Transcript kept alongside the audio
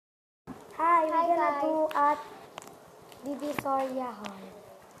Hi, we're gonna guys. do at Divisoria Hall.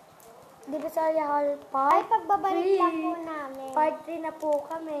 Divisoria Hall Ay, Part pagbabalik 3. lang po namin. Part 3 na po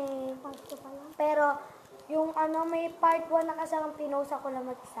kami. Part 2 pa lang. Pero, yung may part 1 na kasi ang pinost ako lang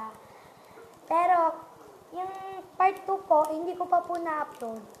mag-isa. Pero, yung part 2 po, hindi ko pa po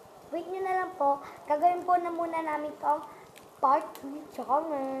na-upload. Wait nyo na lang po. Gagawin po na muna namin itong part 3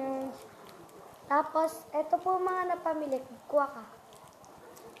 challenge. Tapos, eto po mga napamili. Kuha ka.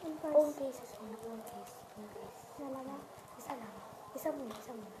 Phone cases muna. Phone case. Dalawa. Isa lang. Isa muna.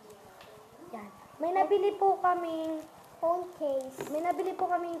 Yan. May nabili po kaming Phone case.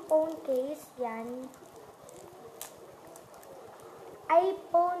 phone case. Yan.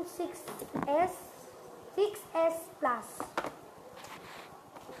 iPhone 6s. 6s Plus.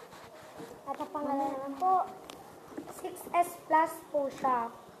 At ang pangalan naman po. 6s Plus po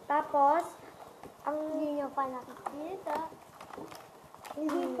siya. Tapos, Hindi nyo pa nakikita.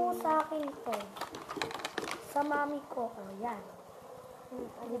 hindi po sa akin to. Sa mami ko. O, yan.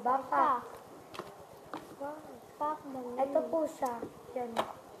 Diba pa? Pack lang. Ito po siya. Yan.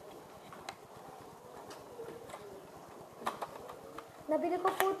 Nabili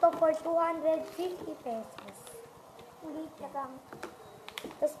ko po to for 250 pesos. Hindi lang.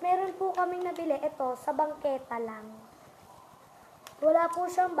 Tapos meron po kaming nabili. Ito, sa bangketa lang. Wala po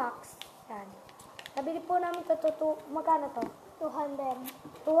siyang box. Yan. Nabili po namin ito. Magkano to?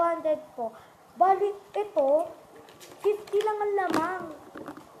 200. 200 po. Bali, ito, 50 lang ang lamang.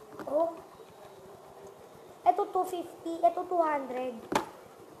 Oh. Ito 250, ito 200.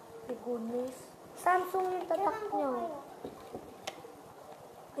 My goodness. Samsung yung tatak nyo.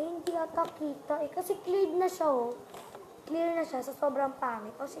 Ay, hindi ata kita eh. Kasi cleared na siya oh. Clear na siya sa sobrang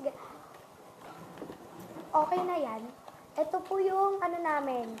pangit. O sige. Okay na yan. Ito po yung ano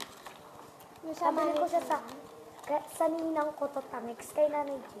namin. Yung sa Nabili ko siya sa ninang ko to Tamix. Kay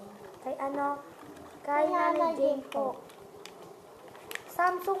Nanay Jane. Kay Nanay Jane po.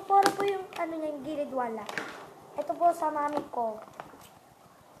 Samsung po po yung ano niya, yung gilid wala. Ito po sa mami ko.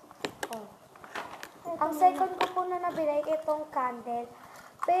 Oh. Ang second ko po na nabili, itong candle.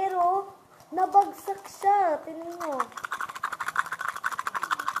 Pero, nabagsak siya. Tingnan mo.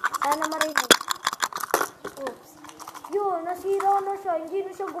 Sana marinig. Oops. Yun, nasira na siya. Hindi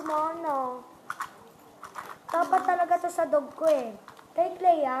na siya gumana. Dapat talaga to sa dog ko eh. Kay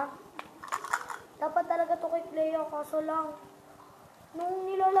Clea. Dapat talaga to kay Clea. Kaso lang, nung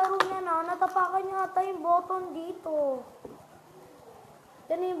nilalaro niya na, natapakan niya ata yung button dito.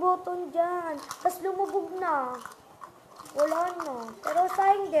 Yan yung button dyan. Tapos lumubog na. Wala na. Pero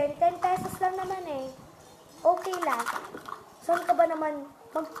sayang din, 10 pesos lang naman eh. Okay lang. Saan ka ba naman?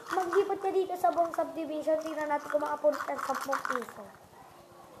 Maglipat ka dito sa buong subdivision. Tingnan natin kung makapunta ng 10 piso.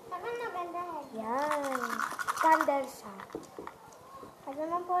 Saka maganda eh. Yan. Candle siya. Ito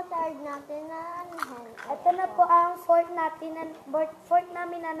na po third natin na anuhan. Ito na po ang fourth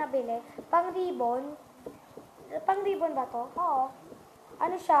namin na nabili. Pang ribbon. Pang ribbon ba to? Oo.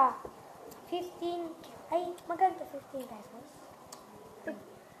 Ano siya? 15. Ay, magkano 15 pesos?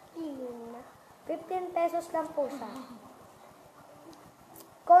 15 na. 15 pesos lang po siya.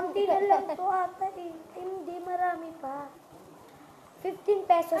 Konti na lang to ata eh. Hindi, marami pa. 15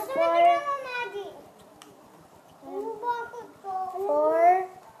 pesos for... For...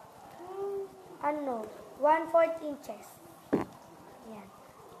 Ano? 1/4 inches. Yan.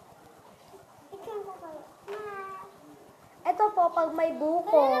 Ito po, pag may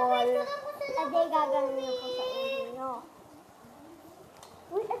bukol. Aday gagawin ako sa ulo nyo.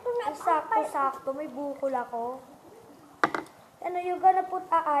 Uy, ito na. Sakto-sakto, may bukol ako. Ano, you're gonna put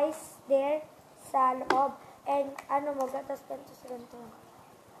a ice there sa loob. And ano mo, gatas ganito.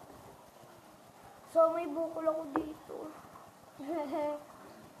 So, may bukol ako dito.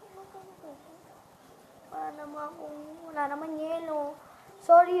 Wala naman yelo.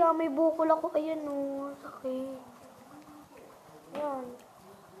 Sorry may bukol ako. Ayan sakit. Yan.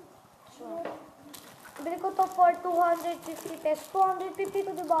 So, bili ko to for 250 pesos. 250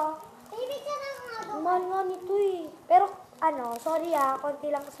 to, diba? Mahal nga nito eh. Pero, sorry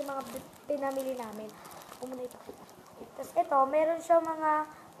konti lang kasi mga pinamili namin. Muna ito. Tapos ito, meron siyang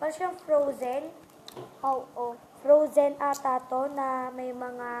parang siyang frozen. Oh. Frozen ata to na may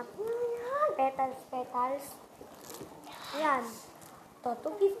mga petals. Yan. To,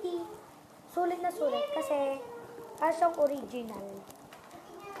 250. Sulit na sulit kasi siyang original.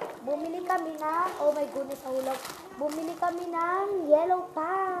 Bumili kami ng, oh my goodness, nahulog. Bumili kami ng yellow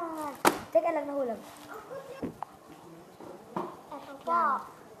pan. Teka lang, nahulog. Ito po.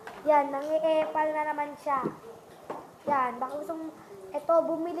 Yan, nangi-epal na naman siya. Yan, baka gusto mo, ito,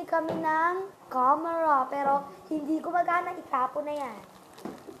 bumili kami ng camera, pero hindi gumagana, itapon na yan.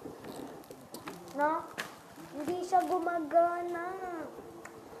 siya gumagana.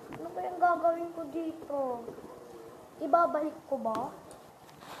 Ano kayang gagawin ko dito? Ibabalik ko ba?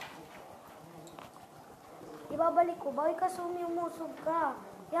 Ibabalik ko ba? Uy, Kasumi, umusog ka.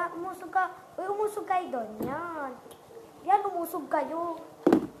 Yan, umusog ka. Uy, umusog kayo doon. Yan. Yan, umusog kayo.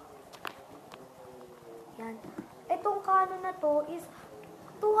 Yan. Itong kano na to is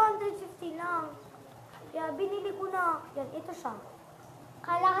 250 lang. Yan, binili ko na. Yan, ito siya.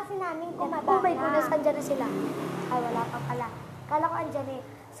 Kala kasi namin Yan. kumagana. Oh my goodness, andyan na sila. Ay, wala pa pala. Kala ko andyan eh.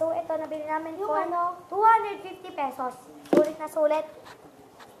 So, ito, nabili namin Yung for ano? 250 pesos. Sulit na sulit.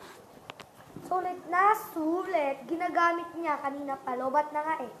 Sulit na sulit. Ginagamit niya kanina pa. Lobat na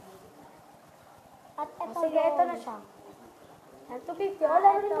nga eh. At ito Sige, ito na siya. Yan, 250. O,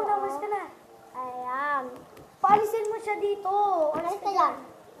 larunin mo na. Mas ka na. Ayan. Paalisin mo siya dito. Alis ka yan.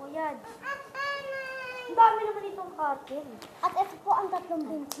 O, yan. Ang dami naman itong carton. At ito po ang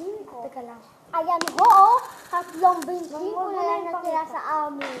 3.25 ko. Teka lang. Ayan ho, 3.25 Huwag mo na lang na natira ipakita. sa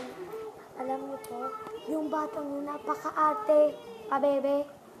amin. Alam niyo po, yung batang yun, napaka-arte,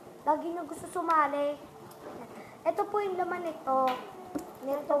 kabebe. Lagi na gusto sumali. Ito po yung laman nito.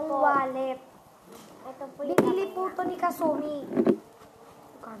 Nitong po. wallet. Ito po yung Binili po ito ni Kasumi.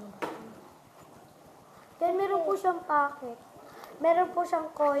 Kano ba? Then meron po siyang packet. Meron po siyang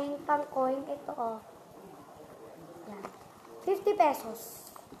coin, pang coin. Ito oh. Yan. 50 pesos.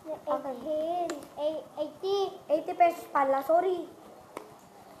 80. 80 pesos pala. Sorry.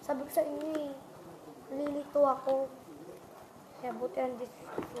 Sabi ko sa inyo eh. Nalilito ako. Kaya buti ang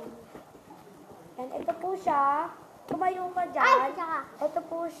decision. Yan. Ito po siya. Tumayo ka dyan. Ay, tsaka. Ito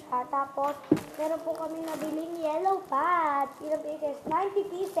po siya. Tapos, meron po kami nabiling yellow pad. Ilang pieces?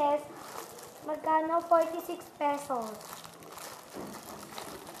 90 pieces. Magkano? 46 pesos.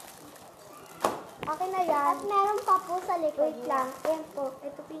 Akin na yan. At meron pa po sa likod Wait lang. Ayan po.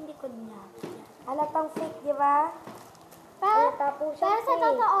 Ito po yung likod niya. Halatang fake, di ba? Pero, Halata po siya pero sa fake.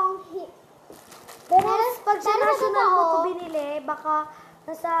 totoong Pero Pero- pag sa pero sa national mo totoo- ito binili, baka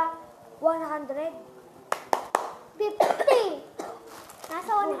nasa 100. 50.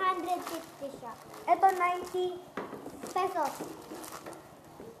 Nasa 150 siya. Ito 90. Pesos.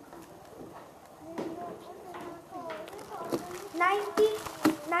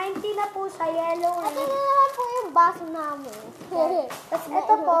 90 na po sa yellow Ito ring. na naman po yung baso namin. Tapos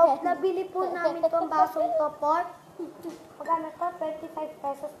ito po, nabili po namin itong basong to for, magkano to? 25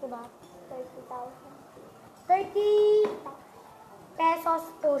 pesos, diba? 30,000. 30 pesos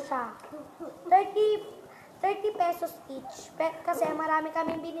po siya. 30 pesos each. Kasi marami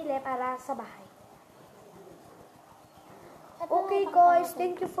kaming binili para sa bahay. Ito Okay na, guys,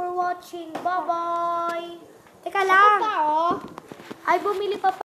 thank you for watching. Bye-bye! Teka lang! Ito, oh. Ay, bumili pa